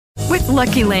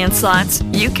Lucky Land Slots,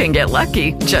 you can get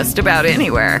lucky just about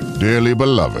anywhere. Dearly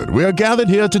beloved, we are gathered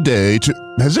here today to...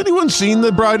 Has anyone seen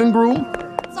the bride and groom?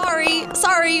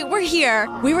 Sorry, we're here.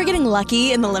 We were getting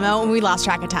lucky in the limo and we lost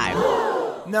track of time.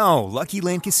 No, Lucky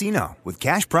Land Casino, with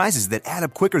cash prizes that add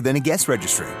up quicker than a guest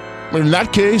registry. In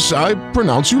that case, I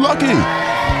pronounce you lucky.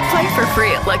 Play for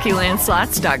free at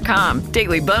LuckyLandSlots.com.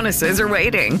 Daily bonuses are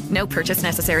waiting. No purchase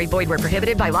necessary. Void where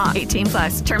prohibited by law.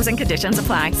 18+. Terms and conditions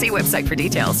apply. See website for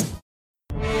details.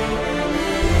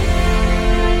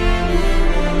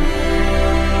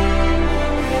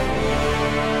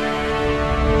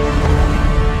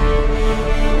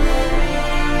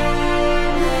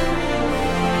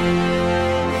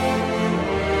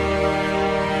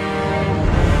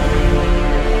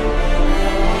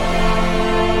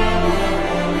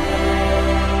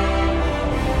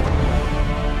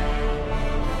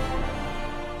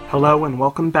 Hello and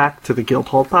welcome back to the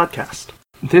Guildhall Podcast.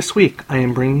 This week I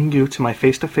am bringing you to my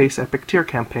face-to-face epic tier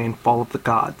campaign, Fall of the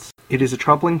Gods. It is a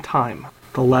troubling time.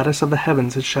 The lattice of the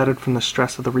heavens is shattered from the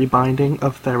stress of the rebinding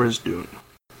of Tharizdun.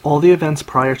 All the events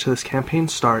prior to this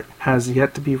campaign's start has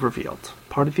yet to be revealed.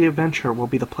 Part of the adventure will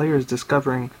be the players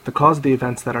discovering the cause of the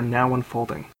events that are now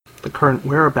unfolding, the current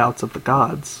whereabouts of the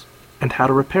gods, and how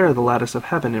to repair the lattice of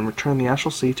heaven and return the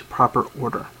Ashel Sea to proper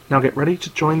order. Now get ready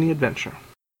to join the adventure.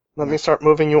 Let me start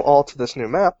moving you all to this new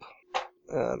map.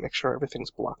 Make sure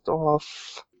everything's blocked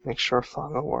off. Make sure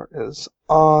Fog of War is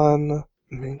on.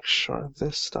 Make sure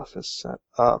this stuff is set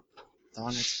up.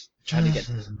 Darn it. Tried to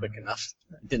get quick enough.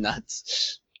 Did not.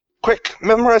 Quick!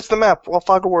 Memorize the map while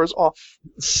Fog of War is off.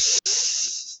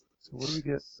 So what do we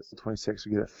get? 26,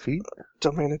 we get a feat?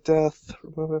 Domain of Death.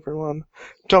 Remove everyone.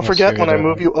 Don't forget, when I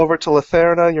move you over to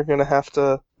Letherna, you're going to have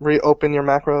to reopen your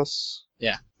macros.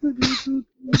 Yeah.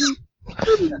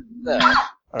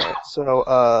 Alright, so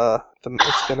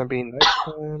it's gonna be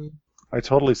nighttime. I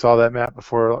totally saw that map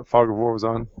before Fog of War was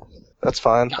on. That's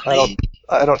fine. I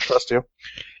don't trust you.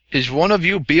 Is one of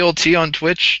you BLT on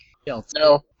Twitch? No.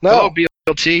 Hello,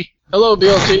 BLT. Hello,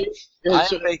 BLT.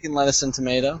 I'm bacon, lettuce, and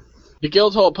tomato. The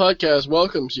Guildhall Podcast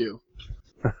welcomes you.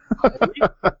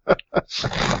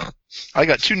 I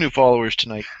got 2 new followers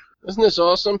tonight. Isn't this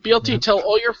awesome? BLT, tell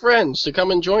all your friends to come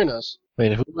and join us.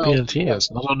 Wait, who BLT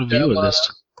is? Not on the viewer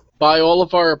list. Buy all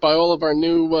of our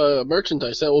new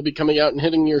merchandise that will be coming out and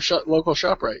hitting your local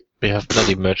ShopRite. We have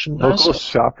bloody merchandise? Local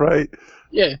ShopRite?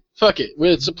 Yeah, fuck it.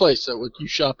 It's a place that you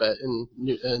shop at in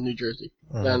New Jersey.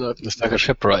 I don't know if it's like a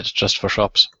ShopRite just for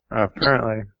shops.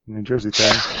 Apparently, New Jersey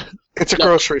thing. It's a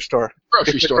grocery store.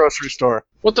 Grocery store.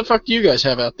 What the fuck do you guys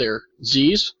have out there?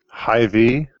 Z's?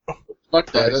 Hy-Vee.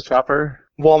 Fuck that. Price Chopper.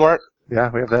 Walmart.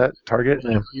 Yeah, we have that. Target.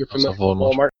 Yeah, you're from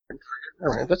Walmart.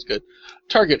 Alright, that's good.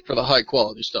 Target for the high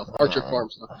quality stuff. Archer Farm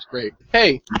stuff is great.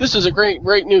 Hey, this is a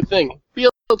great new thing.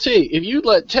 BLT, if you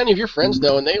let 10 of your friends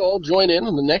know and they all join in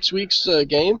on the next week's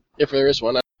game, if there is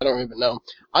one, I don't even know,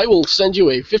 I will send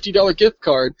you a $50 gift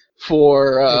card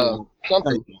for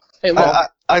something. Hey,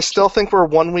 look. I still think we're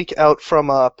 1 week out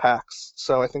from PAX,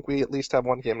 so I think we at least have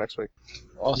one game next week.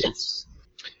 Awesome. Yes.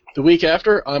 The week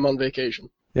after, I'm on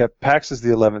vacation. Yeah, PAX is the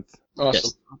 11th. Awesome.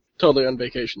 Yes. Totally on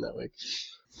vacation that week.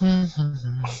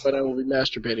 But I will be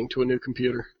masturbating to a new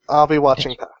computer. I'll be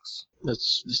watching PAX.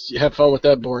 Just have fun with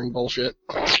that boring bullshit.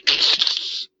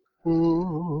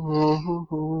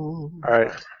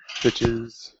 Alright,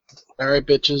 bitches. Alright,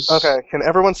 bitches. Okay, can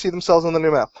everyone see themselves on the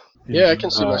new map? Yeah, I can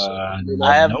see myself.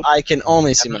 I can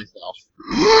only see myself.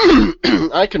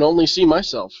 I can only see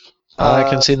myself. I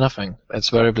can see nothing. It's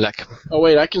very black. Oh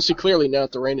wait, I can see clearly now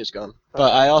that the rain is gone.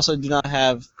 But I also do not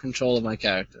have control of my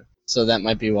character. So that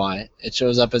might be why. It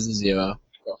shows up as a 0.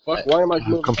 Oh, fuck, why am I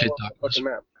moving complete all the fucking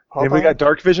map? Anybody got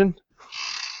dark vision?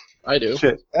 I do.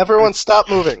 Shit. Everyone stop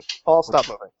moving. Paul, stop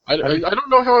moving. I don't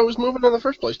know how I was moving in the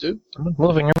first place, dude. I'm not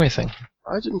moving everything.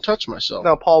 I didn't touch myself.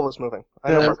 No, Paul was moving.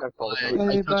 I know Yeah, Mark Paul was moving.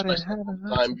 I touched myself all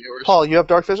the time, viewers. Paul, you have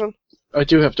dark vision? I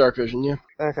do have dark vision, yeah.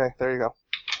 Okay, there you go.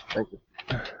 Thank you.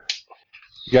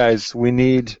 Guys, we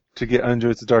need to get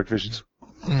under the dark vision.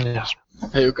 Yes.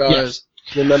 Hey, you guys,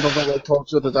 remember when I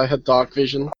told you that I had dark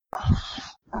vision?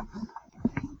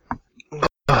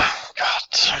 God.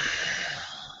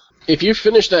 If you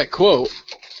finish that quote,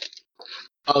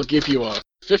 I'll give you a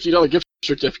 $50 gift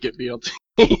certificate, BLT.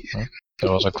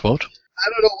 There was a quote? I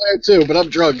don't know where to, but I'm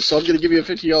drugged, so I'm going to give you a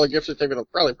 $50 gift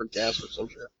certificate, probably for gas or some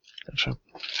shit. Gotcha.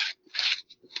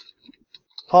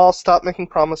 Paul, stop making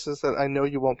promises that I know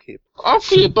you won't keep. I'll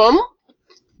keep them.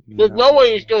 There's no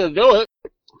way he's going to do it.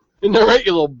 Isn't that right,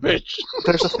 you little bitch?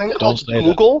 There's a thing Don't called say that.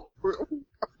 Google.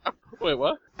 Wait,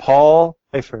 what? Paul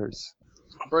Eifers.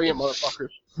 Bring it, motherfuckers.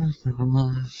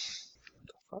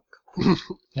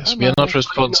 Yes, we are not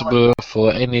responsible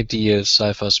for any deals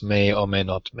ciphers may or may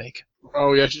not make.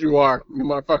 Oh, yes, you are. You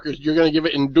motherfuckers. You're going to give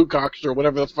it in ducats or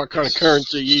whatever the fuck kind of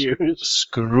currency you use.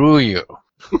 Screw you.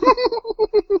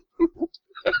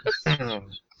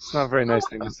 It's not a very nice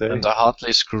thing to say. And I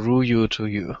hardly screw you to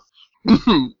you.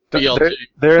 BLT.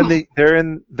 They're in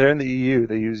the EU.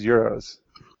 They use euros.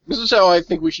 This is how I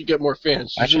think we should get more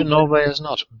fans. Actually, Norway is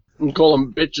not. And call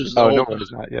them bitches. Oh, no,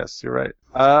 it's not. Yes, you're right.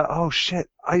 Oh shit!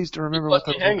 I used to remember what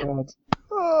those were called.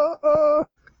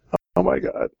 Oh my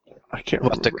god, I can't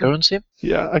remember. What, the currency?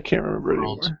 Yeah, I can't remember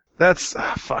anymore. That's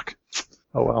fuck.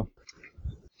 Oh well.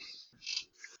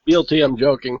 BLT, I'm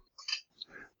joking.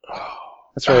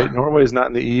 That's right. Norway is not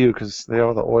in the EU because they have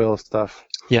all the oil stuff.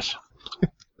 Yes.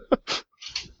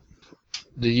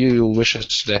 The EU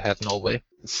wishes they had Norway.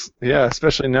 Yeah,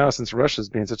 especially now since Russia's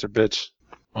being such a bitch.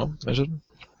 Oh, is it?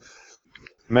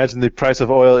 Imagine the price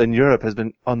of oil in Europe has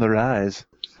been on the rise.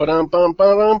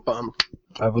 Ba-dum-bum-ba-dum-bum.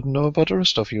 I wouldn't know about the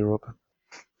rest of Europe.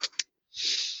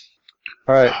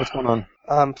 Alright, what's going on?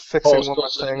 I'm fixing one more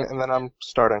thing, and then I'm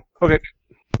starting. Okay.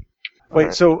 Wait,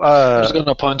 Right. so, I'm just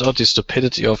gonna point out the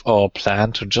stupidity of our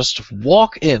plan to just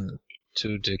walk in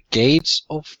to the gates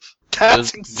of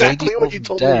That's the exactly Lady what of you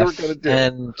told me you were Death going to do.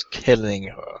 and killing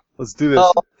her. let's do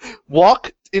this.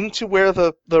 Walk into where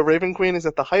the Raven Queen is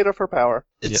at the height of her power.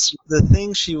 It's the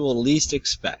thing she will least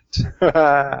expect.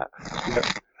 Yeah.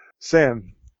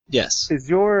 Sam, Yes. is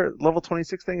your level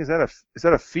 26 thing, is that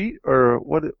a feat or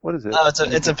what is it? No,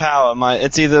 it's a power. I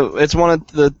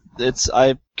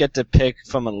get to pick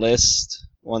from a list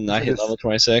when I hit level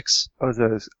 26. Is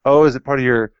it part of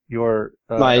your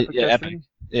My epic epic. destiny?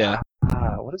 Yeah.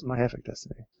 What is my epic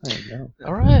destiny? I don't know.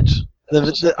 Alright. But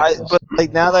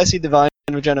like now that I see Divine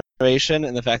Regeneration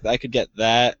and the fact that I could get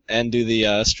that and do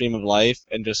the Stream of Life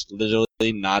and just literally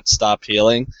not stop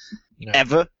healing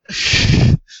ever,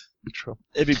 True.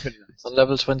 it'd be pretty nice. On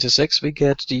level 26 we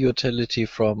get the utility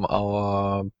from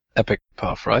our epic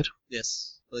path, right?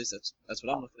 Yes, at least that's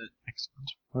what I'm looking at.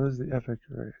 Excellent. What is the epic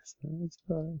race?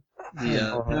 The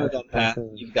Paragon Path,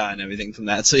 you've gotten everything from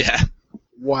that, so yeah.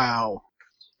 Wow.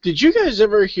 Did you guys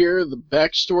ever hear the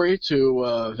backstory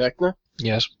to Vecna?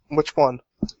 Yes. Which one?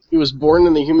 He was born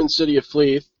in the human city of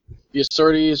Fleeth. The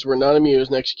authorities were not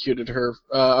amused and executed her.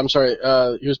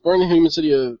 He was born in the human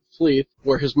city of Fleeth,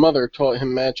 where his mother taught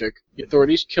him magic. The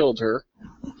authorities killed her.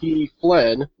 He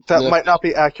fled. That might not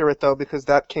be accurate, though, because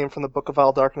that came from the Book of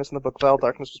Vile Darkness, and the Book of Vile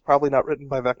Darkness was probably not written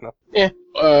by Vecna.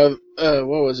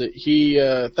 What was it? He,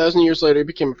 1,000 years later,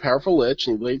 became a powerful lich,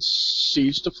 and he laid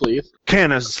siege to Fleeth.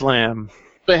 Canna slam.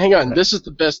 But hang on, this is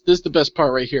the best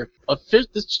part right here.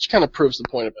 This kind of proves the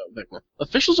point about Vecna.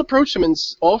 Officials approached him and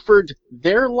offered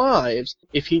their lives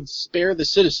if he'd spare the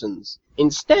citizens.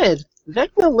 Instead,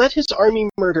 Vecna let his army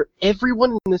murder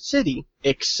everyone in the city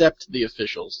except the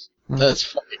officials. That's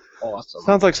fucking awesome.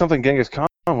 Sounds like something Genghis Khan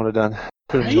would have done.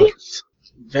 Right?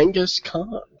 Genghis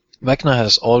Khan. Vecna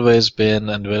has always been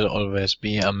and will always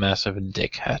be a massive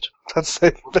dickhead. Let's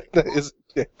say Vecna is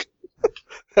a dick.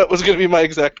 That was going to be my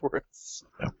exact words.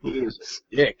 He is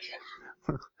a dick.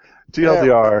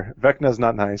 TLDR, Vecna's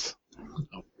not nice.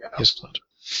 He's not.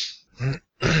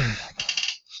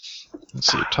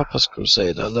 Let's see, Topaz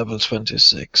Crusader, level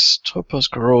 26. Topaz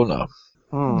Corona.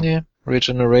 Yeah,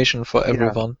 regeneration for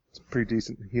everyone. It's a pretty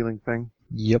decent healing thing.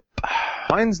 Yep.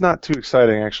 Mine's not too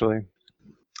exciting, actually.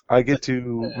 I get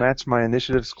to match my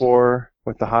initiative score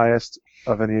with the highest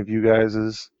of any of you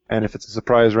guys's, and if it's a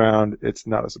surprise round, it's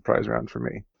not a surprise round for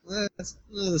me.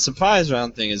 The surprise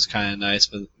round thing is kind of nice,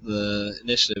 but the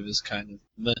initiative is kind of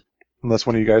meh. Unless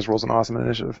one of you guys rolls an awesome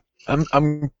initiative. I'm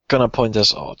gonna point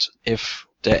this out. If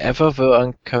there ever were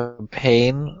a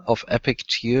campaign of epic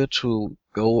tier to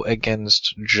go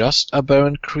against just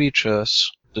aberrant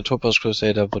creatures, the Topaz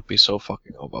Crusader would be so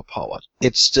fucking overpowered.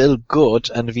 It's still good,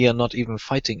 and we are not even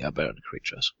fighting aberrant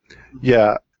creatures.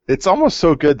 Yeah, it's almost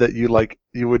so good that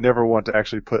you would never want to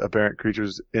actually put aberrant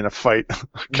creatures in a fight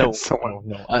against someone.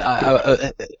 No.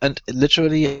 And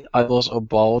literally, I was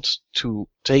about to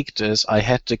take this. I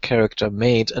had the character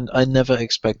made, and I never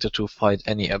expected to fight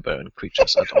any aberrant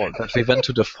creatures at all. That we went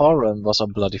to the Far Realm was a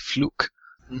bloody fluke.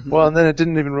 Well, and then it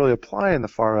didn't even really apply in the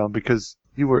Far Realm because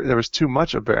there was too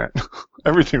much aberrant.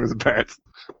 Everything was aberrant.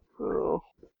 Oh.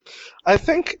 I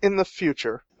think in the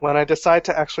future, when I decide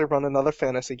to actually run another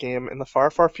fantasy game in the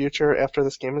far, far future after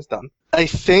this game is done, I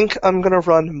think I'm going to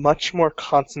run much more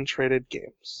concentrated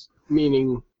games.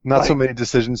 Meaning? Not so many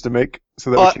decisions to make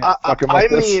so that we can't fuck them like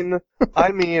this.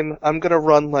 I mean, I'm going to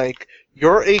run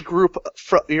you're a group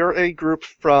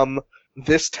from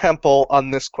this temple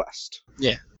on this quest.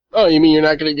 Yeah. Oh, you mean you're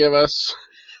not going to give us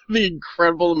the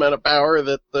incredible amount of power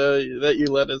that you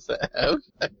let us have.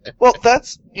 Well,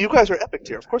 you guys are epic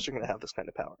tier. Of course you're going to have this kind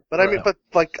of power. But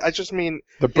I just mean,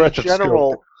 The breadth in of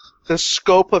general, scope. the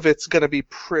scope of it's going to be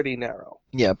pretty narrow.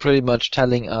 Yeah, pretty much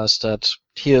telling us that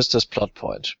here's this plot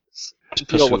point.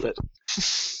 Deal with it.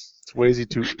 It's way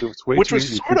too Which was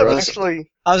easy to sort of progress.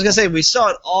 actually... I was gonna say we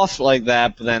start off like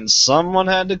that, but then someone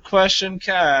had to question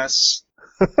Cass.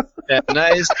 A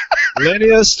nice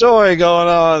linear story going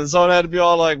on. Someone had to be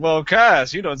all like, "Well,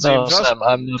 Cass, you don't seem No, trustworthy." Sam,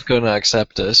 I'm not gonna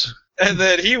accept this. And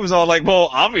then he was all like, "Well,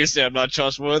 obviously I'm not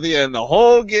trustworthy," and the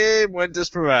whole game went to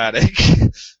sporadic.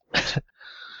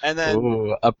 And then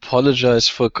Ooh, apologize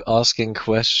for asking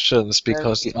questions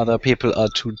because the other people are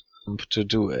too dumb to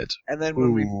do it. And then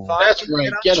when we Ooh. finally That's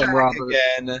right. Get him, track Robert.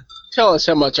 again, Tell us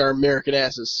how much our American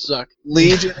asses suck.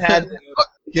 Legion had to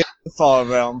get the Far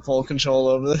Realm full control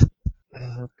over the...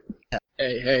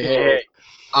 Hey.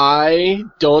 I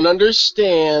don't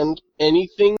understand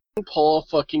anything Paul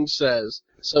fucking says.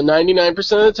 So 99% of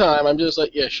the time, I'm just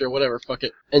like, yeah, sure, whatever, fuck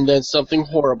it. And then something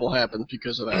horrible happens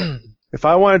because of that. If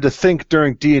I wanted to think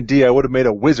during D&D, I would have made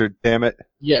a wizard, damn it.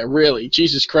 Yeah, really.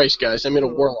 Jesus Christ, guys. I made a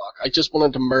warlock. I just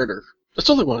wanted to murder. That's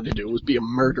all I wanted to do, was be a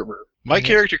murderer. My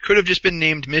character could have just been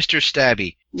named Mr.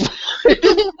 Stabby. I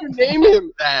didn't even name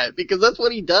him that, because that's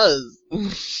what he does.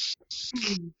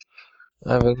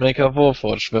 I will make a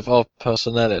Warforged without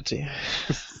personality.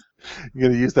 You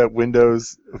gonna use that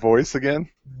Windows voice again?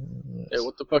 Hey,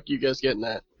 what the fuck are you guys getting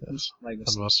at? Yes,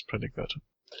 that was pretty good.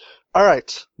 All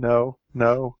right. No.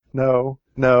 No?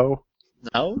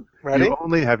 Ready? You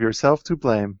only have yourself to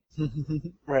blame.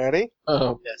 Ready?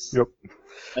 Oh. Yes. Yep.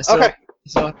 Okay.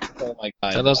 Oh my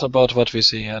god. Tell us about what we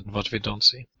see and what we don't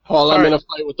see. Paul, I'm All in a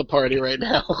fight with the party right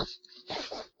now.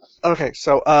 Okay,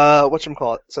 so,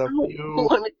 whatchamacallit? So, I don't you...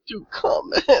 want it to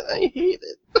comment. I hate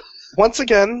it. Once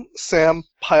again, Sam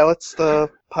pilots the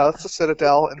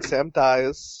Citadel, and Sam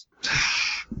dies.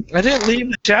 I didn't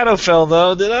leave the Shadowfell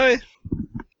though, did I?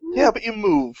 Yeah, but you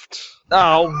moved.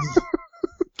 Oh.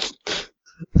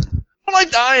 I'm like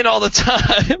dying all the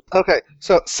time. Okay,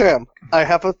 so, Sam, I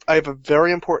have a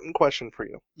very important question for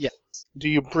you. Yes. Do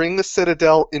you bring the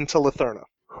Citadel into Latherna?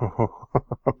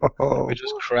 We're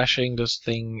just crashing this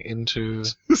thing into...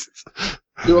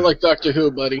 Do it like Doctor Who,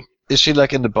 buddy. Is she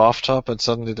like in the bathtub and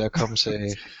suddenly there comes a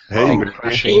Hey, thing man.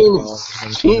 crashing?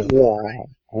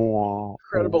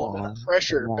 Incredible amount of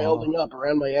pressure building up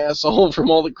around my asshole from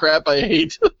all the crap I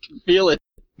hate. I can feel it.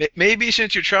 Maybe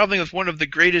since you're traveling with one of the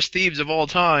greatest thieves of all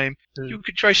time, you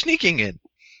could try sneaking in.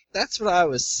 That's what I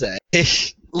was saying.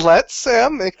 Let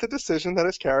Sam make the decision that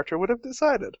his character would have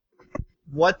decided.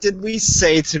 What did we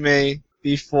say to me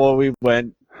before we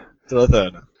went to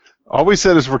Latherna? All we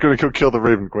said is we're going to go kill the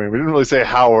Raven Queen. We didn't really say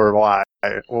how or why.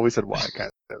 Well, we said why, kind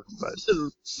of. But...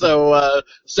 So,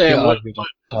 Sam,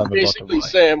 Yeah, basically,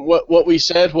 Sam, what we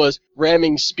said was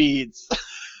ramming speeds.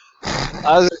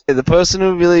 The person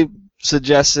who really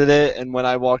suggested it, and when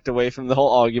I walked away from the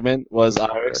whole argument, was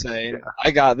Eirik saying,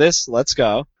 I got this, let's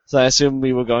go. So I assumed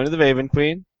we were going to the Raven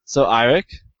Queen. So Eirik,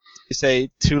 you say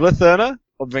to Latherna,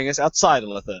 or bring us outside of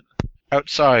Latherna?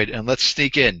 Outside, and let's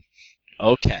sneak in.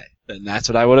 Okay, then that's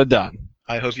what I would have done.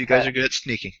 I hope you guys are good at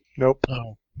sneaking. Nope.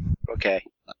 Oh. Okay.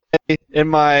 In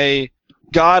my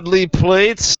godly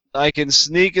plates, I can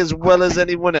sneak as well as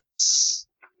anyone else.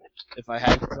 If I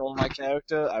had control of my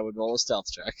character, I would roll a stealth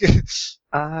check.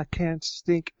 I can't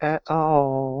sneak at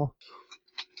all.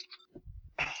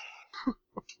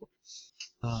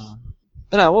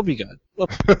 No, we'll be good. We'll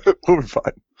be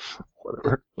fine.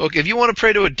 Whatever. Look, if you want to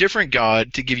pray to a different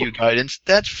god to give you guidance,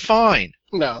 that's fine.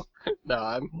 No,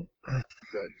 I'm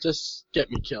good. Just get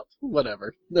me killed.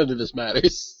 Whatever. None of this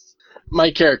matters.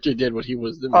 My character did what he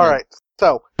was doing. Alright,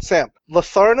 so, Sam,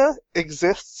 Latharna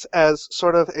exists as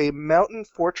sort of a mountain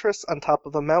fortress on top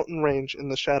of a mountain range in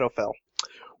the Shadowfell.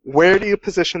 Where do you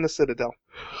position the Citadel?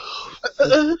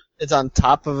 It's on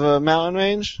top of a mountain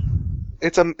range?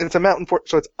 It's a mountain fort,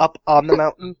 so it's up on the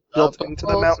mountain, built into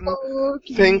the mountain.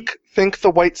 Think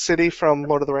the White City from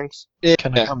Lord of the Rings.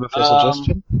 Can I come with a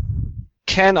suggestion?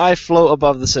 Can I float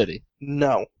above the city?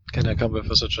 No. Can I come with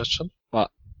a suggestion?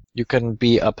 What? You can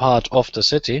be a part of the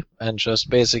city and just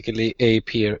basically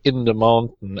appear in the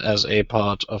mountain as a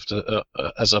part of the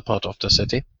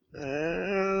city.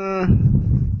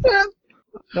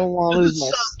 Don't want to lose my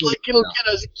sounds like it'll get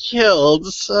us killed,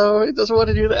 so he doesn't want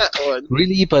to do that one.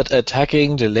 Really, but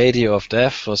attacking the Lady of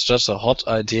Death was just a hot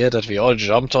idea that we all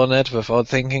jumped on it without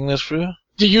thinking it through?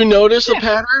 Do you notice a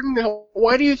pattern?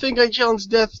 Why do you think I challenged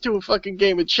death to a fucking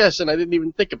game of chess and I didn't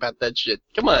even think about that shit?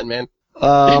 Come on, man.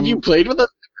 Have you played with us?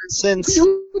 Since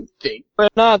You would think. we're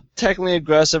not technically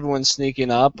aggressive when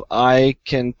sneaking up, I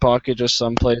can park it just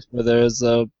someplace where there's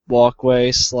a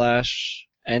walkway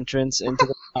 / entrance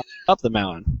into up the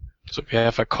mountain. So we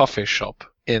have a coffee shop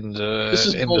in This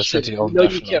is the bullshit. city You of know you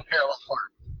Daphne. can't parallel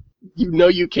park. You know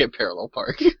you can't parallel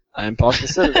park. I am parked the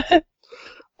city.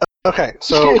 Okay,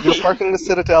 so you're parking the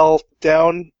Citadel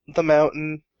down the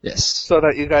mountain Yes. so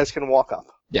that you guys can walk up.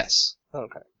 Yes.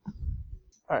 Okay.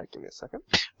 Alright, give me a second.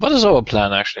 What is our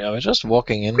plan, actually? Are we just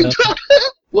walking in there?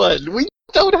 What? We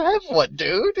don't have one,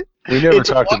 dude. We never It's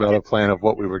talked walking- about a plan of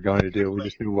what we were going to do. We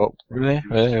just knew what. Really?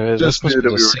 Really? Just This must knew be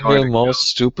that the we were going single to most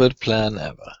stupid plan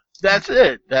ever. That's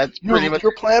it. That's pretty much.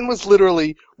 Your plan was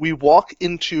literally, we walk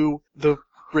into the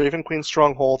Raven Queen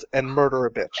stronghold and murder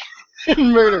a bitch.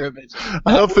 Murder a bitch.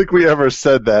 I don't think we ever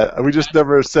said that. We just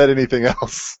never said anything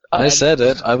else. I said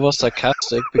it. I was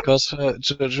sarcastic because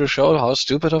to show how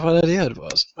stupid of an idea it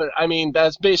was. But I mean,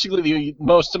 that's basically the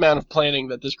most amount of planning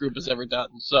that this group has ever done.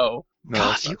 So No,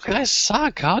 God, it's you not. guys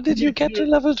suck. How did you get to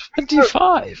level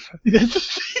 25? that's the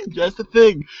thing. That's the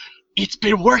thing. It's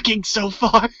been working so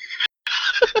far.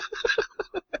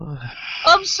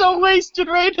 I'm so wasted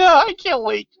right now. I can't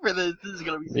wait for this. This is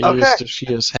gonna be. We Okay. used the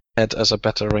shear's head as a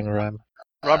battering ram.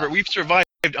 Robert, we've survived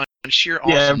on sheer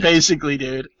Yeah, awesomeness. basically,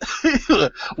 dude.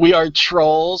 We are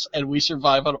trolls, and we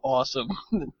survive on awesome.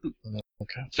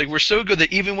 Okay. It's like we're so good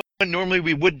that even when normally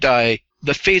we would die,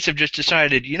 the fates have just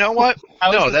decided, you know what?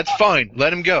 No, that's fine.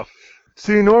 Let him go.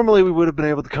 See, normally we would have been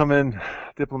able to come in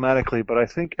diplomatically, but I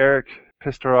think Eric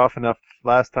pissed her off enough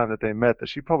last time that they met that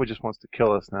she probably just wants to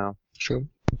kill us now. True.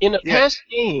 In a past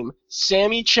game,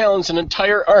 Sammy challenged an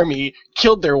entire army,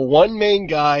 killed their one main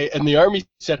guy, and the army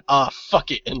said,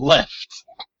 fuck it, and left.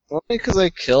 Only because I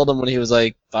killed him when he was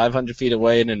like 500 feet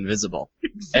away and invisible.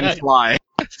 And fly.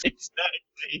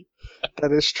 Exactly.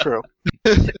 That is true.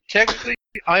 Technically,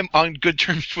 I'm on good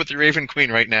terms with the Raven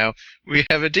Queen right now. We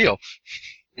have a deal.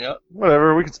 Yep.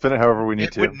 Whatever, we can spin it however we need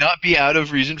It to. would not be out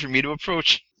of reason for me to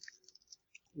approach.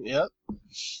 Yep.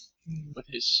 With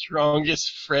his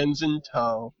strongest friends in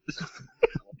tow.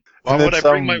 Why And would then I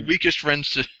bring some- my weakest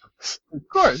friends to... Of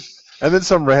course. And then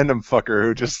some random fucker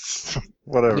who just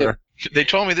whatever. Yeah. They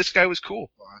told me this guy was cool.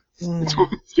 It's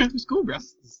cool, bro.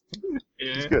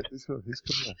 He's good. He's cool. He's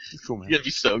cool. Man. He's cool, man. It's gonna be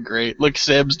so great. Look,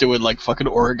 Sam's doing like fucking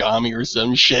origami or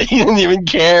some shit. He doesn't even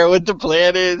care what the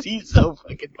plan is. He's so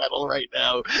fucking metal right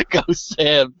now. Go,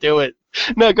 Sam, do it.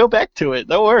 No, go back to it.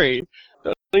 Don't worry.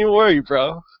 Don't even worry, bro.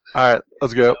 All right,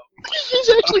 let's go. He's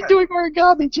actually doing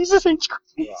origami. Jesus H.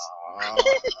 Christ.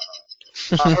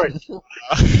 Alright.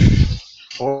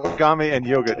 Origami and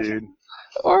yoga, dude.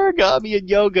 Origami and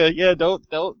yoga. Yeah, don't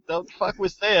fuck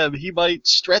with Sam. He might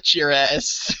stretch your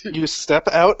ass. You step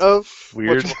out of...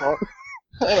 Weird. whatchamacallit?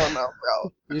 I don't know,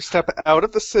 bro. You step out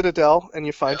of the Citadel and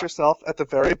you find yourself at the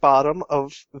very bottom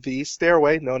of the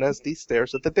stairway known as the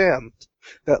Stairs of the Damned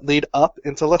that lead up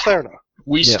into Latherna.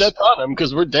 We Yes. stepped on him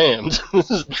because we're damned.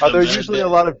 Are there usually a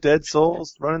lot of dead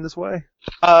souls running this way?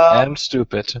 I'm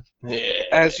stupid. Yeah.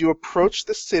 As you approach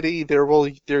the city,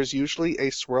 there's usually a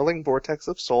swirling vortex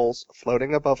of souls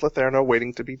floating above Latherna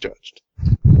waiting to be judged.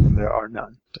 There are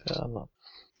none.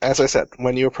 As I said,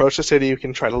 when you approach the city, you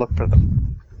can try to look for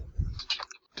them.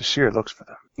 Dashir looks for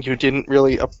them. You didn't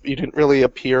really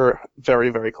appear very,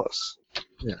 very close.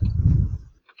 Yeah.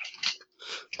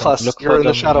 Plus, Look you're for in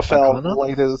the them with Shadowfell. Arcana?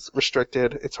 Light is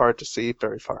restricted. It's hard to see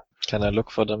very far. Can I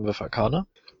look for them with Arcana?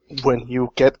 When you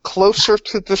get closer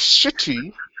to the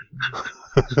city,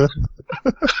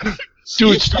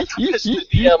 Dude, stop pissing the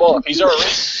DM off. He's already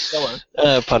killer.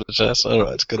 I apologize.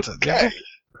 Alright, good. Look,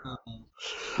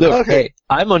 Okay. hey,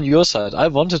 I'm on your side. I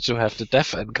wanted to have the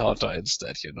death encounter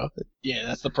instead, you know? Yeah,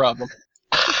 that's the problem.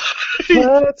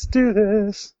 Let's do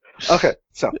this. okay.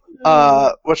 So,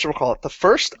 whatchamacallit? The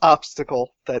first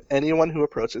obstacle that anyone who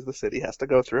approaches the city has to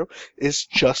go through is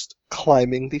just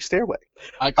climbing the stairway.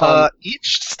 I call him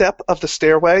Each step of the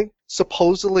stairway,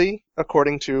 supposedly,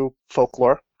 according to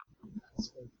folklore,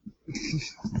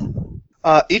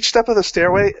 each step of the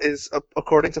stairway is,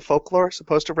 according to folklore,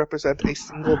 supposed to represent a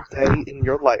single day in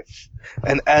your life.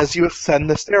 And as you ascend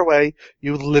the stairway,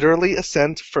 you literally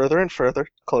ascend further and further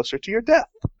closer to your death.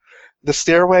 The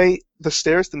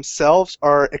stairs themselves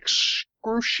are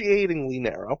excruciatingly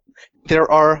narrow.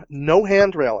 There are no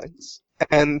hand railings,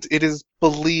 and it is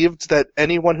believed that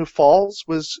anyone who falls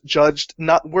was judged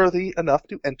not worthy enough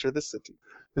to enter the city.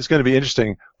 This is going to be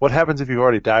interesting. What happens if you've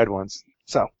already died once?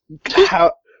 So,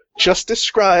 just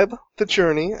describe the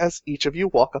journey as each of you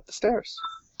walk up the stairs.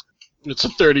 it's a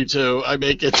 32. I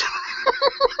make it.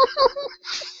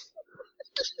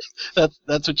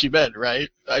 That's what you meant, right?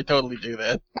 I totally do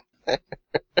that.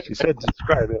 She said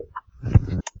describe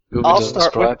it. Do we I'll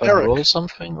start with describe and Eric. roll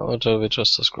something, or do we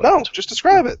just describe No, it? just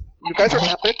describe it. You guys are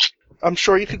epic. I'm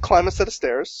sure you could climb a set of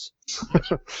stairs.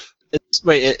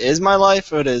 Wait, it is my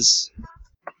life, or it is...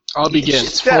 I'll begin.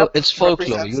 It's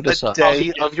folklore. You represents decide. a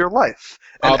day of your life.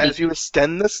 And as you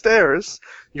ascend the stairs,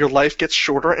 your life gets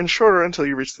shorter and shorter until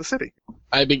you reach the city.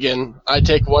 I begin. I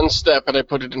take one step and I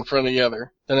put it in front of the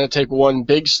other. Then I take one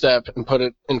big step and put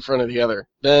it in front of the other.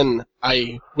 Then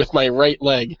I, with my right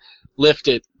leg, lift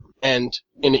it, and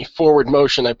in a forward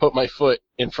motion, I put my foot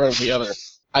in front of the other.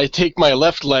 I take my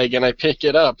left leg and I pick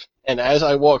it up, and as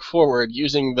I walk forward,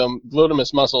 using the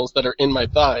gluteus muscles that are in my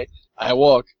thigh, I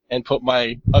walk and put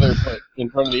my other foot in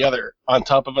front of the other, on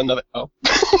top of another... Oh.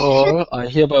 Or I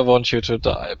hereby want you to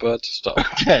die, but stop.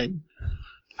 Okay.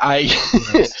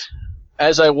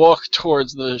 As I walk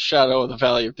towards the shadow of the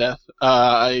Valley of Death,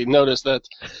 I notice that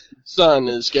the sun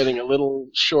is getting a little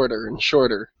shorter and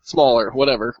shorter, smaller,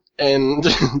 whatever, and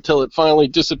until it finally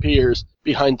disappears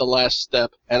behind the last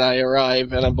step, and I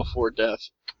arrive and I'm before death.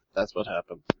 That's what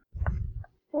happened.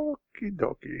 Okie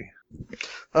dokie.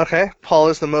 Okay, Paul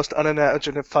is the most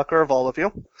unimaginative fucker of all of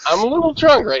you. I'm a little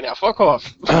drunk right now. Fuck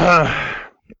off.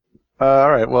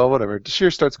 Alright, well, whatever.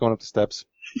 Dashir starts going up the steps.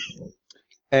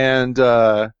 And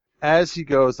as he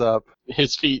goes up...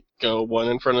 His feet go one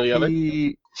in front of the other?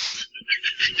 He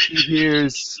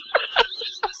hears...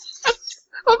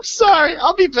 I'm sorry,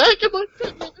 I'll be back in like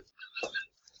 10 minutes.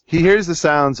 He hears the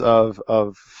sounds of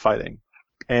fighting.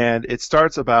 And it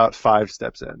starts about 5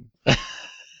 steps in.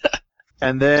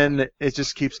 And then it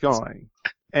just keeps going.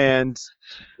 And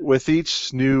with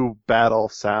each new battle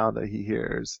sound that he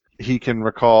hears, he can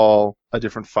recall a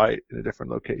different fight in a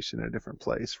different location, in a different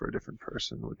place, for a different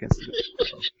person against a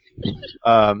different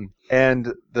foe.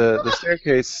 And the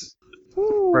staircase,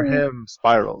 for him,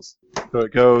 spirals. So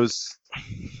it goes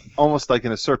almost like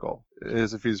in a circle,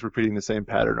 as if he's repeating the same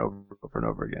pattern over and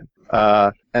over again.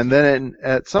 And then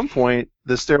at some point,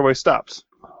 the stairway stops.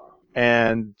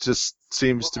 And just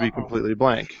seems to be completely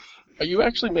blank. Are you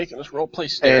actually making us roleplay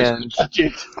stairs?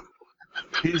 And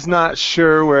he's not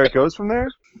sure where it goes from there,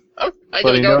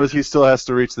 but he knows he still has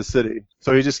to reach the city.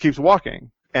 So he just keeps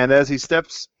walking. And as he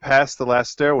steps past the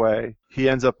last stairway, he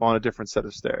ends up on a different set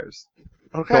of stairs,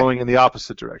 going in the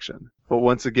opposite direction. But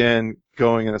once again,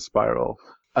 going in a spiral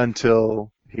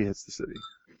until he hits the city.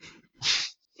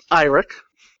 Eirik?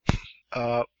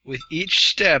 With each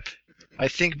step, I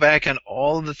think back on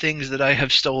all of the things that I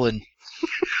have stolen.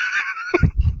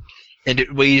 And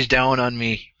it weighs down on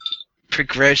me,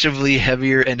 progressively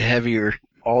heavier and heavier,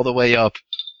 all the way up.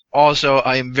 Also,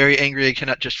 I am very angry I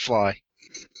cannot just fly.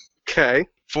 Okay.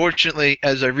 Fortunately,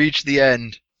 as I reach the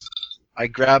end, I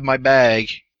grab my bag,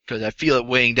 because I feel it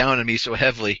weighing down on me so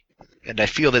heavily, and I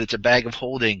feel that it's a bag of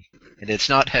holding, and it's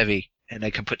not heavy, and I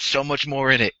can put so much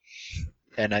more in it,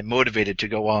 and I'm motivated to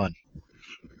go on.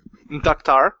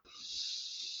 Daktar?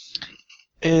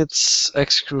 It's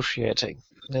excruciating.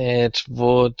 It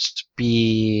would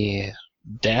be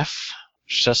death,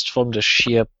 just from the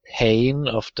sheer pain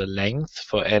of the length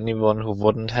for anyone who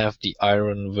wouldn't have the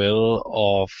iron will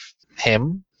of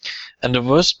him. And the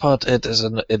worst part, it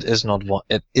is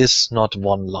not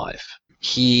one life.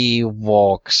 He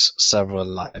walks several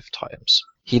lifetimes.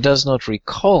 He does not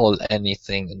recall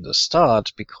anything in the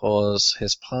start because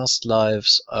his past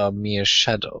lives are mere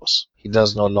shadows. He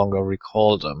does no longer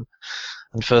recall them.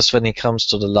 And first when he comes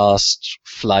to the last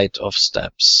flight of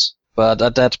steps. But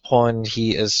at that point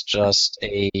he is just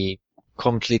a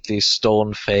completely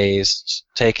stone-faced,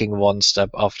 taking one step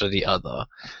after the other,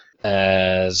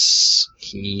 as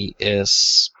he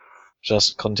is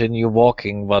just continue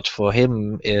walking, but for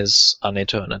him is an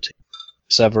eternity.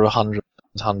 Several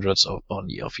hundreds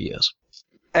of years.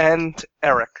 And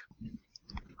Eric?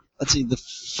 Let's see, the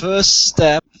first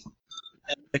step,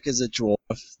 Eric is a dwarf.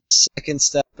 Second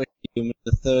step, a human.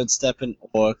 The third step, an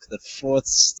orc. The fourth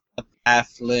step,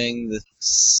 halfling. The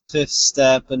fifth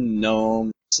step, a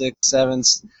gnome. Sixth,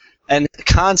 seventh, and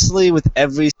constantly with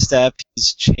every step,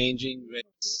 he's changing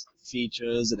race,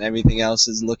 features, and everything else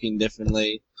is looking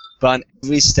differently. But on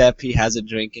every step, he has a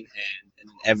drink in hand, and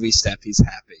in every step, he's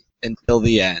happy until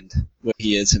the end, where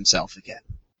he is himself again.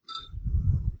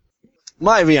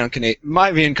 My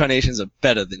reincarnations are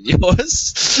better than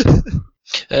yours.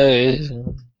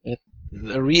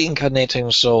 The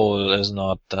reincarnating soul is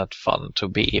not that fun to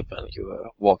be when you are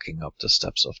walking up the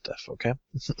steps of death, okay?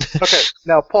 Okay,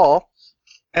 now Paul,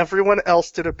 everyone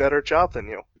else did a better job than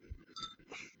you.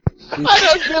 I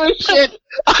don't give a shit.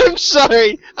 I'm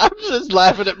sorry. I'm just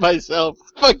laughing at myself.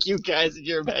 Fuck you guys and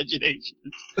your imagination.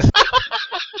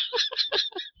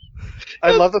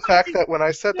 I love the fact that when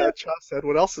I said that, Cha said,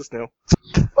 "What else is new?"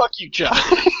 Fuck you, Cha.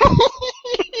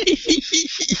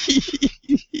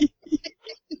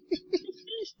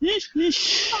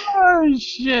 Oh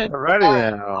shit!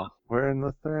 Alrighty now. We're in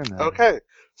Latherna. Okay,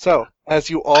 so as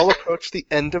you all approach the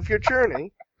end of your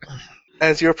journey,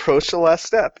 as you approach the last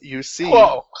step, you see.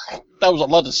 Whoa, that was a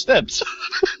lot of steps.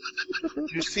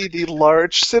 You see the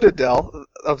large citadel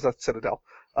of the citadel,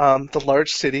 the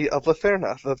large city of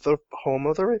Latherna, the home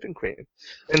of the Raven Queen,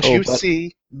 and you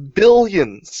see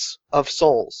billions of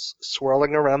souls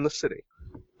swirling around the city,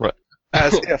 Right.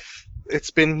 as if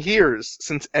it's been years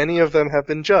since any of them have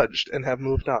been judged and have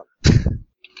moved on.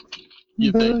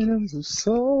 You think? Billions of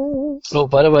souls. Oh,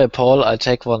 by the way, Paul, I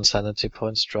take 1 sanity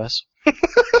point stress.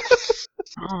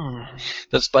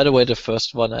 That's, by the way, the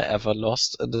first one I ever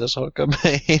lost in this whole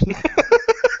campaign.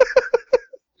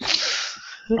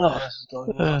 Like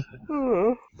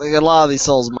a lot of these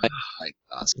souls might like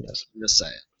us. Yes. I'm just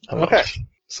saying. Okay,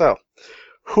 so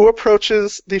who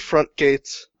approaches the front gate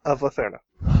of Latherna?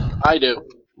 I do.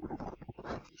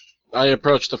 I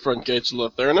approach the front gates of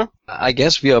Latherna. I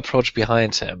guess we approach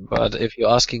behind him, but if you're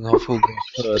asking of who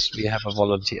goes first, we have a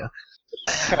volunteer.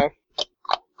 Okay.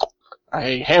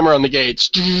 I hammer on the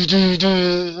gates.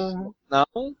 No?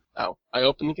 Oh, I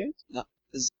open the gates? No.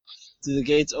 Do the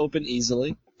gates open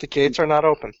easily? The gates are not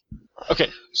open. Okay,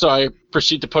 so I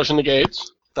proceed to push on the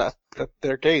gates.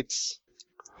 They're gates.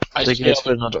 I The scale gates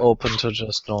them. will not open to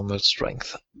just normal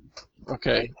strength.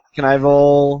 Okay. Can I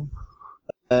roll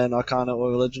an Arcana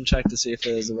or Religion check to see if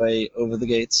there's a way over the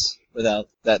gates without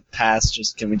that pass?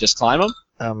 Can we just climb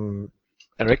them?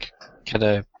 Eric, can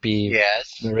I be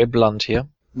Yes. very blunt here?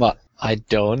 What? I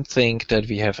don't think that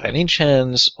we have any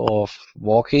chance of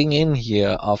walking in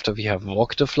here after we have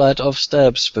walked a flight of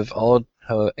steps without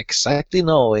her exactly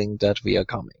knowing that we are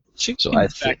coming. She So can be I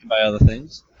distracted by other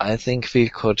things. I think we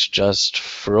could just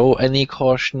throw any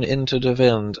caution into the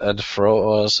wind and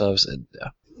throw ourselves in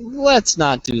there. Let's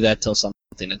not do that till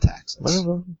something attacks us.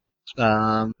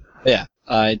 Yeah,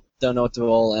 I don't know what to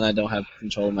roll, and I don't have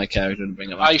control of my character to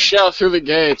bring up. I shout through the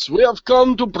gates, "We have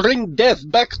come to bring death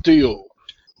back to you!"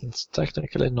 It's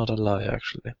technically not a lie,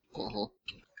 actually.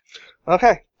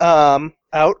 Okay.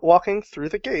 Out walking through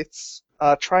the gates.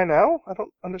 Try now? I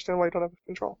don't understand why you don't have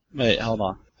control. Wait, hold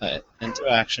on.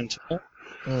 Interaction tool.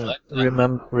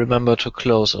 Remember to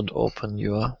close and open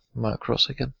your macros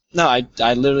again. No,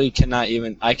 I literally cannot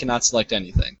even. I cannot select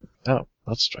anything. Oh,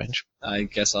 that's strange. I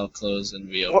guess I'll close and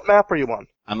reopen. What map are you on?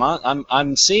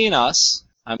 I'm seeing us.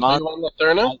 I'm Are on. you on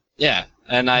Latherna? Yeah,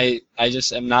 and I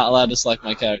just am not allowed to select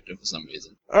my character for some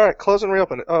reason. All right, close and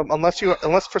reopen.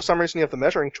 Unless for some reason you have the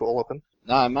measuring tool open.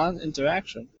 No, I'm on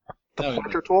interaction. The No,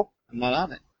 pointer tool. I'm not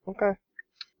on it. Okay.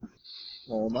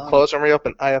 Hold on. Close and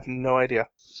reopen. I have no idea.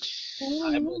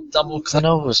 I will double I click.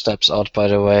 know who steps out, by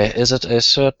the way. Is it a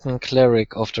certain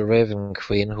cleric of the Raven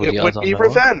Queen who It the would other be know?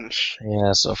 Revenge.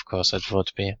 Yes, of course it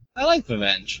would be. I like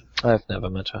Revenge. I've never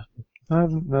met her. I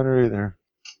haven't met her either.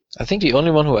 I think the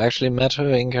only one who actually met her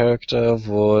in character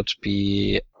would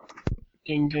be...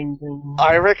 Ding, ding, ding.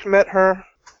 Eirik met her.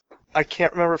 I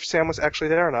can't remember if Sam was actually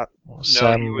there or not.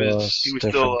 Sam he was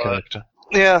different still, character.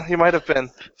 Yeah, he might have been.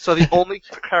 So the only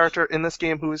character in this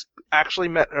game who's actually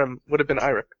met him would have been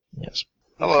Eirik. Yes.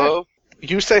 Hello.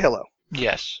 You say hello.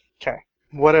 Yes. Okay.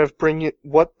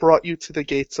 What brought you to the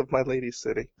gates of my lady's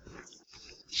city?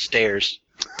 Stairs.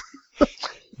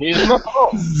 He's not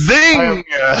home. Zing!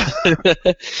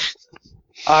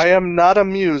 I am not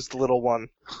amused, little one.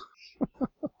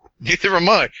 Neither am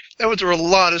I. That was a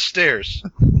lot of stairs.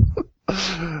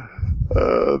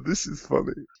 This is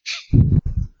funny.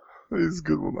 This is a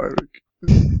good one,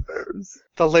 Eirik. Stairs.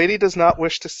 The lady does not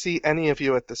wish to see any of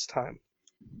you at this time.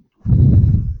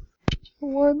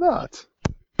 Why not?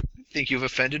 I think you've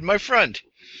offended my friend.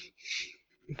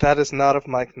 That is not of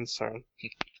my concern.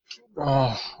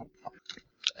 Oh,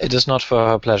 It is not for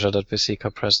her pleasure that we seek her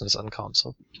presence on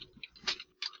council.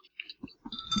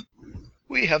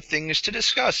 We have things to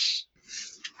discuss.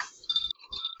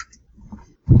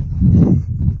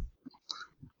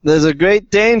 There's a great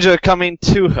danger coming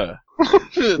to her.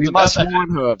 We must warn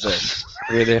her of this.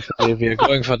 Really, if you're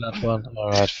going for that one,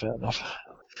 alright, fair enough.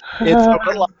 It's a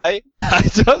lie. I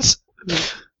just.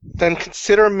 Then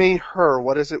consider me her.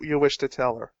 What is it you wish to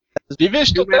tell her? We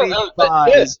wish to tell her that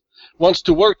Yes wants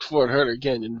to work for her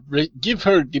again and give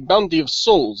her the bounty of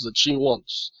souls that she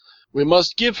wants. We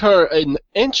must give her an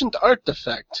ancient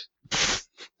artifact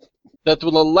that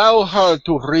will allow her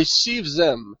to receive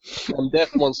them from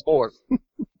death once more.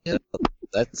 Yeah,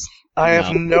 that's. I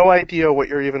have no idea what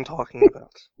you're even talking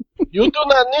about. You do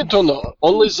not need to know.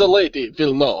 Only the lady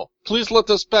will know. Please let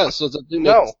us pass so that we may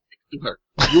No. speak to her.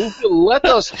 You will let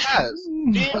us pass.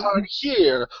 We are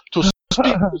here to speak to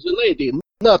the lady,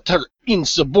 not her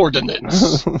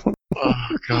insubordinates.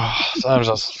 Oh god, I'm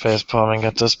just facepalming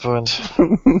at this point.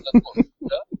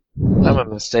 I'm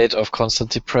in a state of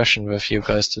constant depression with you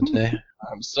guys today.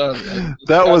 I'm sorry.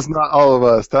 That was not all of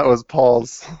us. That was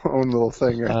Paul's own little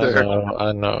thing right there.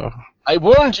 I know. I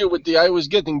warned you with the I was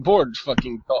getting bored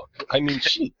fucking talk. I mean,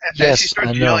 shit. And then she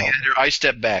starts yelling at her, I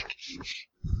step back.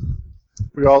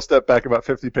 We all step back about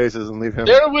 50 paces and leave him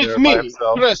They're with there by me.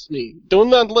 himself. Trust me. Do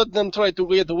not let them try to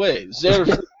get away. They're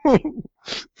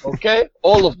okay?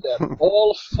 All of them.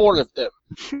 All 4 of them.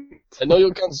 I know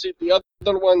you can't see the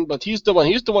other one, but he's the one.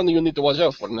 He's the one that you need to watch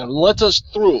out for. Now let us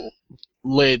through,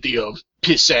 lady of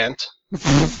pissant.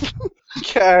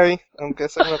 Okay, I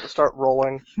guess I'm going to have to start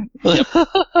rolling.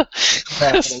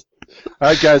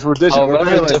 Alright guys, we're ditching. We're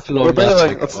bailing. We're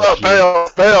bailing. What's up? Bail!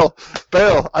 Bail!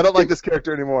 Bail! I don't like this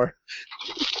character anymore.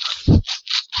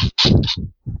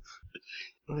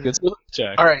 Good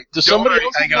check. All right. Does Don't somebody worry,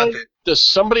 else I got it. Does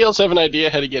somebody else have an idea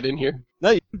how to get in here?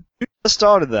 No, you just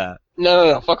started that.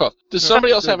 No. Fuck off. Does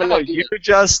somebody else have an idea? You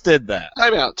just did that.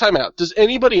 Time out. Does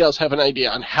anybody else have an idea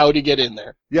on how to get in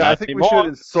there? Yeah, I think we should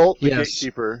insult the Yes.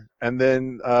 gatekeeper and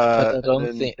then, But I don't and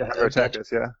then think- have her attack us,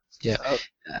 yeah. Yeah,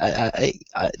 I,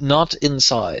 not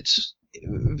inside.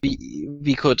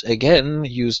 We could again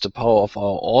use the power of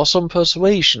our awesome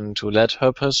persuasion to let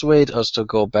her persuade us to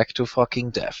go back to fucking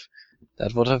death.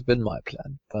 That would have been my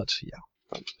plan, but yeah.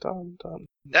 Dun, dun.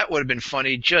 That would have been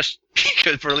funny just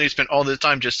because Berlin spent all this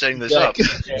time just setting this up.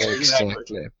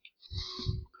 Exactly.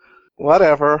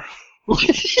 Whatever.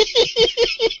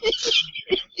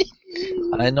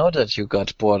 I know that you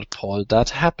got bored, Paul. That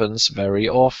happens very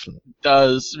often.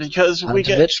 Does because we At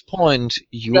get which point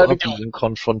you gotta are do being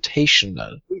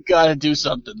confrontational. we gotta do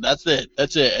something. That's it.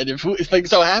 And if things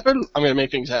don't happen, I'm gonna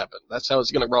make things happen. That's how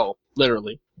it's gonna roll.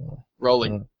 Literally,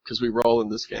 rolling because we roll in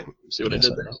this game. See what I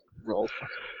did there? Roll.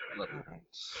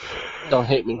 Don't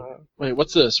hate me. Wait,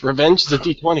 what's this? Revenge is a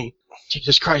D20.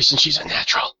 Jesus Christ, and she's a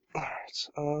natural. Alright,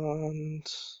 and...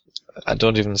 I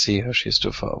don't even see her. She's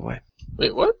too far away.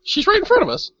 Wait, what? She's right in front of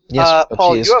us. Yes, but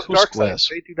Paul, she is you have 2 dark squares.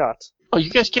 sight. They do not. Oh, you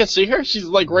guys can't see her? She's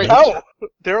like right. No!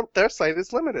 Their sight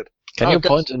is limited. Can Oh, you good.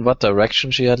 point in what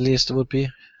direction she at least would be?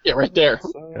 Yeah, right there.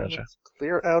 So Gotcha. let's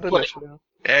clear out Wait. initiative.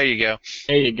 There you go.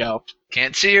 There you go.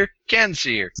 Can't see her, can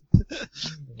see her.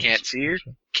 Can't see her,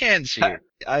 can see her.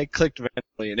 I clicked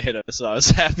randomly and hit her, so I was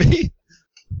happy.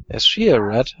 Is she a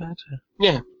redhead?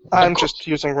 Yeah. I'm just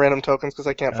using random tokens because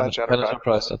I can't find I'm kind of Shadowcry.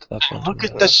 surprised at that one. Look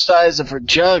at the size of her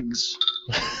jugs.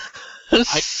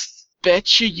 I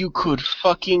bet you could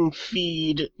fucking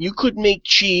feed. You could make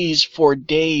cheese for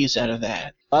days out of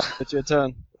that. It's your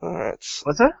turn. Alright.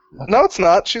 What's that? No, it's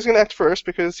not. She's going to act first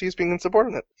because he's being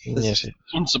insubordinate. Yes.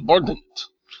 Insubordinate.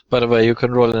 By the way, you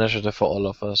can roll initiative for all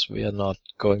of us. We are not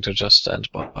going to just stand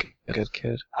by and get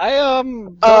killed.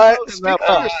 I Speak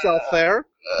for yourself there.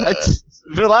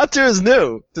 Villatur is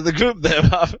new to the group there,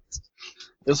 Robert.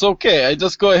 It's okay. I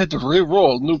just go ahead and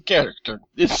re-roll new character.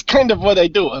 It's kind of what I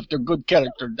do after good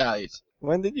character dies.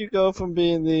 When did you go from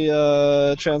being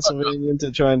the Transylvanian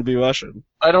to trying to be Russian?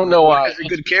 I don't know why. Because a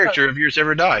good character of yours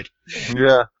ever died.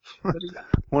 Yeah.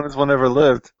 When has one ever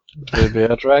lived? Maybe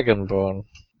a dragonborn.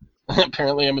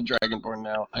 Apparently, I'm a Dragonborn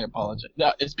now. I apologize.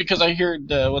 No, it's because I heard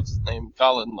what's his name,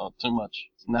 Colin, not too much.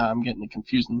 So now I'm getting it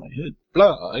confused in my head.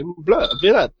 Blah, I'm blah,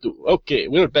 Viratu. Okay,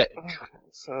 we're back. Okay,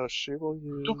 so she will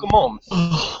use... Two commands.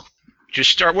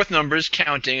 Just start with numbers,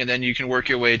 counting, and then you can work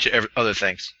your way to other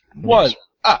things. 1.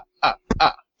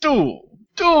 Two.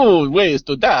 2 ways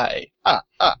to die.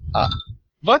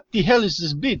 What the hell is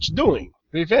this bitch doing?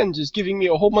 Revenge is giving me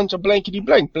a whole bunch of blankety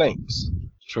blank blanks.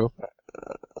 True.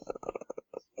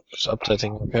 Just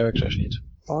updating your character sheet.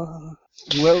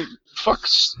 Well, fuck,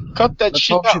 cut that Let's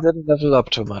shit hope she out. didn't level up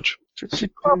too much. She's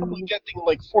probably getting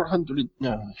like 400.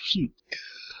 No, shit.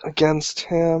 Against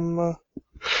him.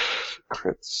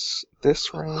 Crits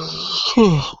this range.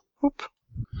 Whoop.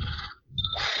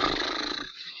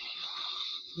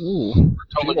 Ooh. We're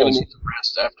totally gonna need to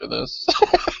rest after this.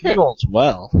 She rolls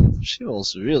well. She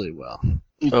rolls really well.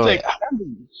 Oh, Take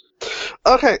yeah.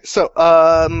 Okay, so,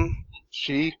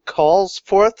 she calls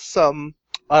forth some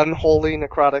unholy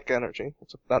necrotic energy.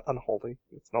 It's not unholy.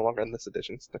 It's no longer in this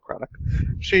edition. It's necrotic.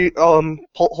 She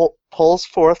pulls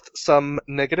forth some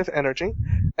negative energy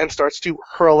and starts to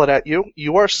hurl it at you.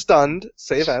 You are stunned.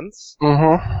 Save ends.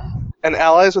 Mm-hmm. And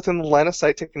allies within the line of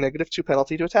sight take a -2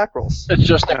 penalty to attack rolls. It's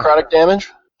just necrotic damage?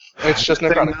 It's just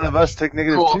None necrotic. of us take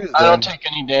negative Cool. 2s I don't then. take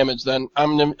any damage then.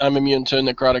 I'm immune to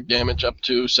necrotic damage up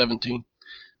to 17.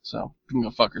 So, you can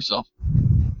go fuck yourself.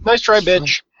 Nice try,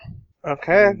 bitch.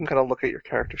 Okay, I'm gonna look at your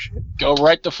character sheet. Go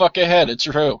right the fuck ahead. It's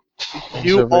true.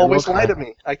 You So we always look lie at- to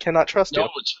me. I cannot trust No, you.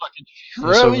 it's fucking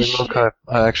So we look, I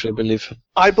actually believe him.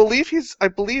 I believe he's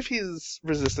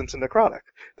resistant to necrotic.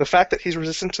 The fact that he's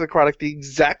resistant to necrotic, the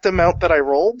exact amount that I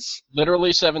rolled.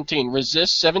 Literally 17.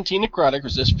 Resist 17 necrotic,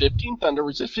 resist 15 thunder,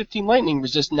 resist 15 lightning,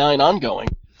 resist 9 ongoing.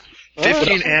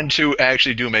 15 and 2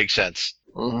 actually do make sense.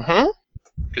 Mm-hmm.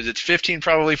 Because it's 15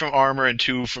 probably from armor and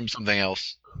 2 from something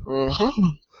else. Mm-hmm.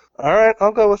 Alright,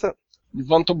 I'll go with it. You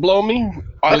want to blow me?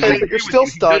 Okay, but you're still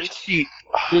stunned.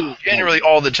 Generally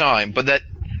all the time, but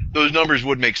those numbers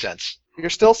would make sense. You're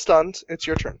still stunned. It's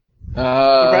your turn.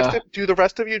 Do the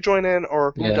rest of you join in,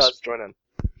 or who does join in?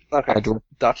 Okay, I do.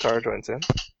 Dr. joins in.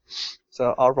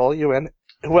 So I'll roll you in.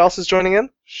 Who else is joining in?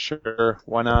 Sure,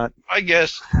 why not? I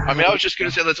guess. I mean, I was just going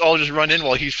to say let's all just run in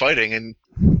while he's fighting,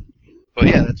 but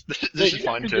yeah, this is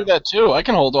fine too. too. Do that too. I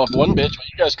can hold off one bitch, but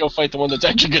you guys go fight the one that's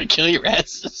actually going to kill your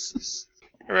asses.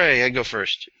 Hooray, I go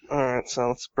first. Alright, so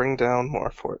let's bring down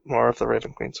more of the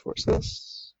Raven Queen's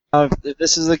forces. If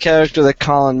this is the character that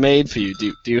Colin made for you,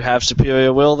 do you have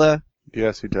superior will there?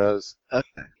 Yes, he does.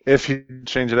 Okay. If you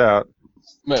change it out.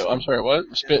 Wait, I'm sorry, what?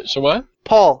 So what?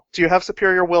 Paul, do you have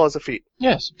superior will as a feat?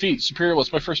 Yes, feat. Superior will.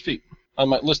 It's my first feat. I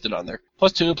might list it on there.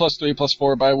 +2, +3,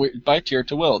 +4 by tier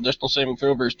to will. Additional saving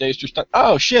throw versus days stun.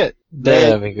 Oh, shit!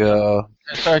 There we go.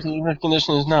 Starting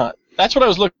recognition is not. That's what I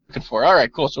was looking for.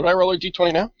 Alright, cool. So do I roll a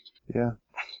d20 now? Yeah.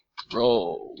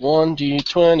 Roll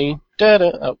 1d20.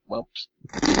 Da-da. Oh, well.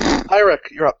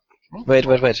 Eirik, you're up. Wait.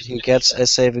 He gets a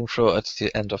saving throw at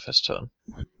the end of his turn.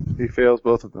 He fails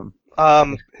both of them.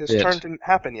 His turn didn't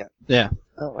happen yet. Yeah.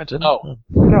 Oh, I didn't. Oh.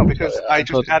 No, because I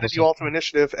just added you all to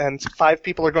initiative, and 5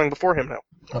 people are going before him now.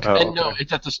 Okay. And no,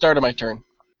 it's at the start of my turn.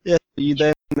 Yeah, you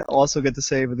then also get to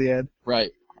save at the end.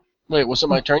 Right. Wait, was it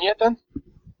my turn yet then?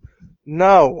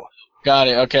 No. Got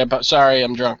it. Okay, but sorry,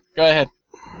 I'm drunk. Go ahead.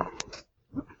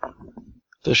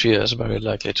 The Shia is very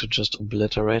likely to just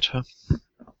obliterate her.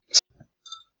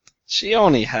 She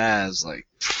only has,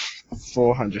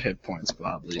 400 hit points,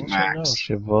 probably, No, max.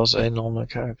 she was a normal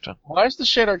character. Why is the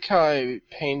Shadar Kai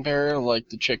pain bearer like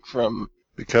the chick from...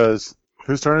 Because,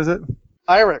 whose turn is it?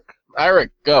 Eirik,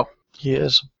 go. He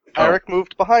is. Eirik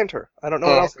moved behind her. I don't know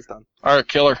what else he's done. Alright,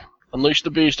 kill her. Unleash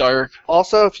the beast, Eirik.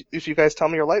 Also, if you guys tell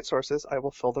me your light sources, I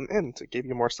will fill them in to give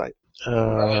you more sight.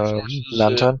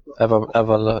 Lantern,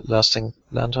 everlasting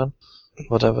lantern,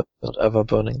 whatever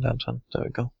burning lantern. There we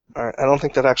go. Alright, I don't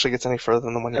think that actually gets any further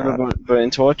than the one you're at. Burning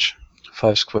torch?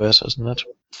 5 squares, isn't it?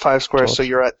 5 squares, Torch. so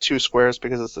you're at 2 squares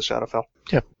because it's the Shadowfell.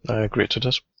 Yep, I agree to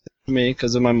this. Me,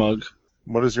 because of my mug.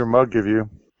 What does your mug give you?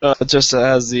 It just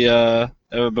has the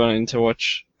ever burning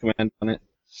torch command on it.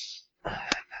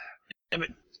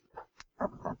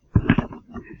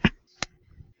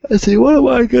 Let's see, what am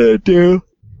I gonna do?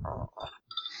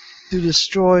 To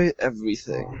destroy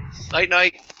everything.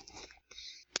 Night.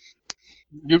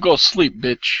 You go sleep,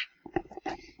 bitch.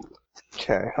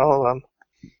 Okay, hold on.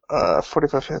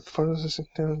 45 hit, 46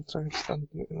 damage, in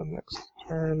the next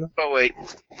turn. Oh wait.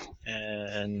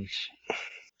 And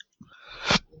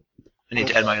I need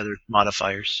to add my other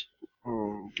modifiers.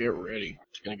 Get ready.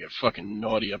 It's gonna get fucking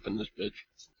naughty up in this bitch.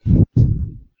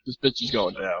 This bitch is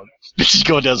going down. This bitch is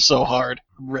going down so hard.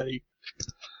 I'm ready.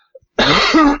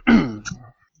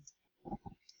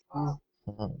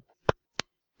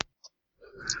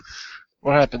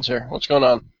 What happens here? What's going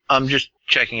on? I'm just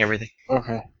checking everything.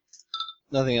 Okay.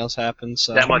 Nothing else happens,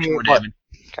 so... That much more damage.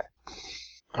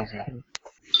 Okay.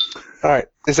 Alright,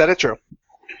 is that it, Drew?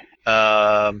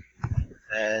 And...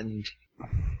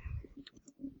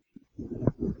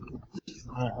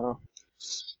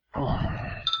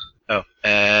 Oh,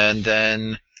 and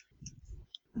then...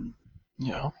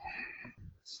 Yeah.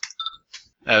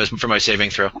 That was for my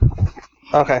saving throw.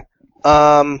 Okay.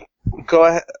 Go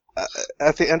ahead.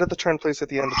 At the end of the turn, please, at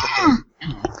the end of the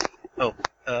turn.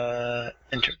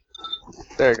 Enter.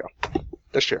 There you go.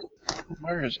 This year.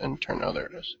 Where is intern? Oh, there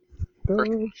it is.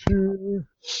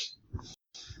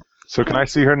 So can I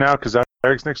see her now because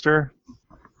Eric's next to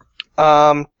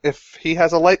her? If he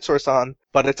has a light source on,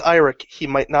 but it's Eirik, he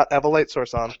might not have a light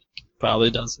source on.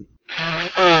 Probably doesn't.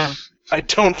 I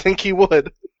don't think he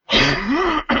would.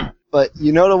 But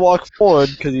you know to walk forward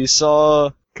because you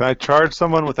saw... Can I charge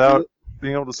someone without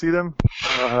being able to see them?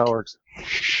 I don't know how that works.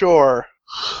 Sure.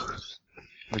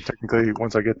 I mean, technically,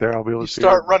 once I get there, I'll be able to see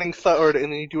Start them. running forward,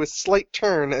 and then you do a slight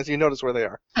turn as you notice where they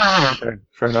are. Okay,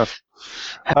 fair enough.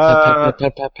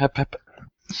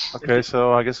 Okay,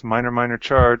 so I guess minor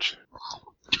charge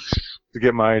to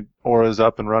get my auras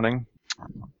up and running.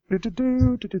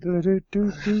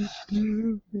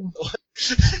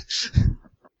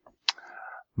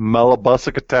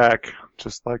 Malabusic attack,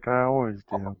 just like I always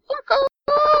do.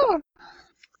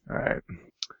 Alright.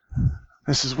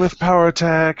 This is with power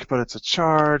attack, but it's a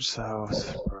charge, so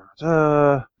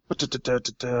power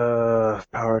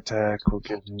attack will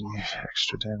give me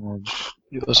extra damage.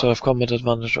 You also have combat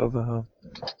advantage over her.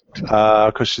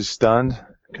 Because she's stunned.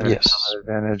 Okay, Yes. combat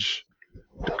advantage.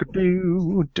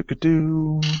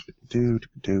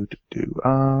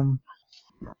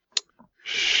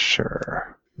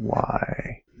 Sure.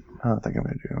 Why? I don't think I'm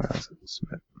gonna do it.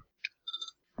 Submit.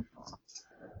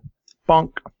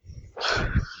 Bonk.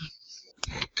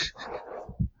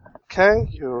 Okay,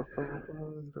 you.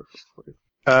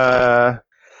 And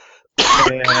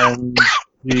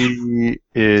he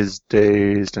is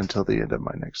dazed until the end of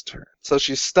my next turn. So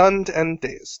she's stunned and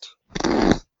dazed.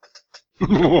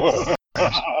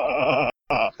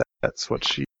 That's what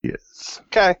she is.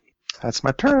 Okay. That's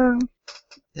my turn.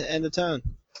 End of turn.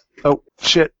 Oh,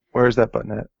 shit. Where's that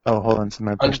button at? Oh, hold on. It's in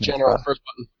my Under person. general, first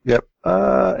button. Yep.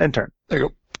 End turn. There you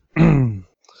go.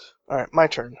 Alright, my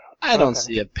turn. I don't Okay.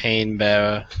 see a pain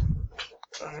bearer.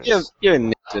 Alright, Your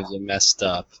initiatives are messed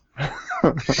up.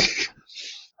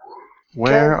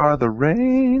 Where are the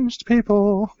ranged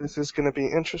people? This is going to be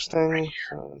interesting.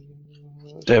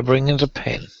 They're bringing the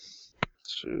pain.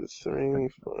 2, 3,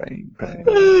 4.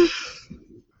 Bang.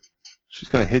 She's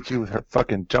gonna hit you with her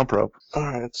fucking jump rope.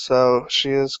 Alright, so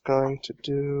she is going to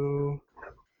do.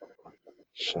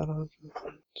 Shut up.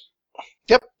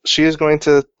 Yep, she is going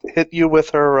to hit you with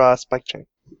her spike chain.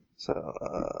 So,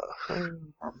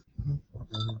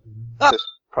 this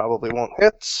probably won't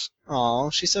hit.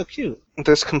 Aw, she's so cute.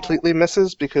 This completely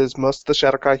misses because most of the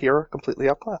Shadowkai here are completely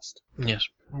outclassed. Yes.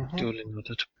 Duly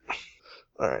noted.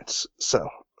 Alright, so.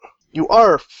 You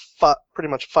are pretty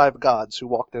much 5 gods who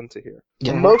walked into here.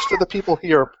 Yeah. Most of the people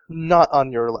here are not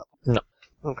on your level. No.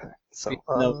 Okay, so.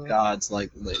 No gods like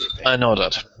Lady Pain. I know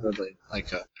that. Like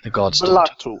The gods don't.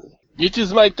 Blatu. It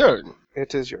is my turn.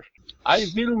 It is your. I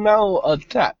will now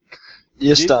attack.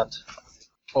 You're stunned.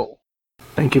 Oh.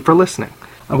 Thank you for listening.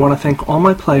 I want to thank all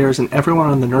my players and everyone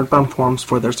on the Nerdbound forums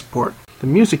for their support. The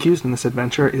music used in this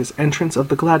adventure is Entrance of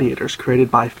the Gladiators,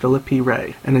 created by Philip P.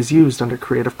 Ray, and is used under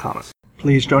Creative Commons.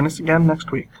 Please join us again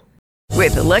next week.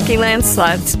 With the Lucky Land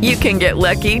Slots, you can get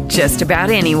lucky just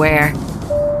about anywhere.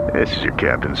 This is your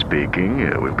captain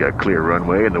speaking. We've got clear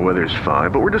runway and the weather's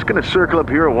fine, but we're just going to circle up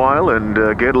here a while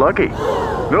and get lucky.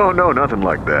 No, nothing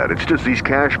like that. It's just these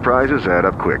cash prizes add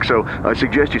up quick. So I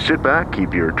suggest you sit back,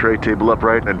 keep your tray table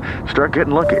upright, and start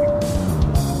getting lucky.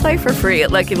 Play for free at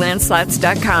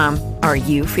LuckyLandSlots.com. Are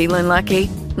you feeling lucky?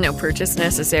 No purchase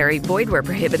necessary. Void where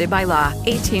prohibited by law.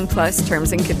 18+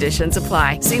 terms and conditions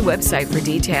apply. See website for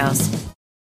details.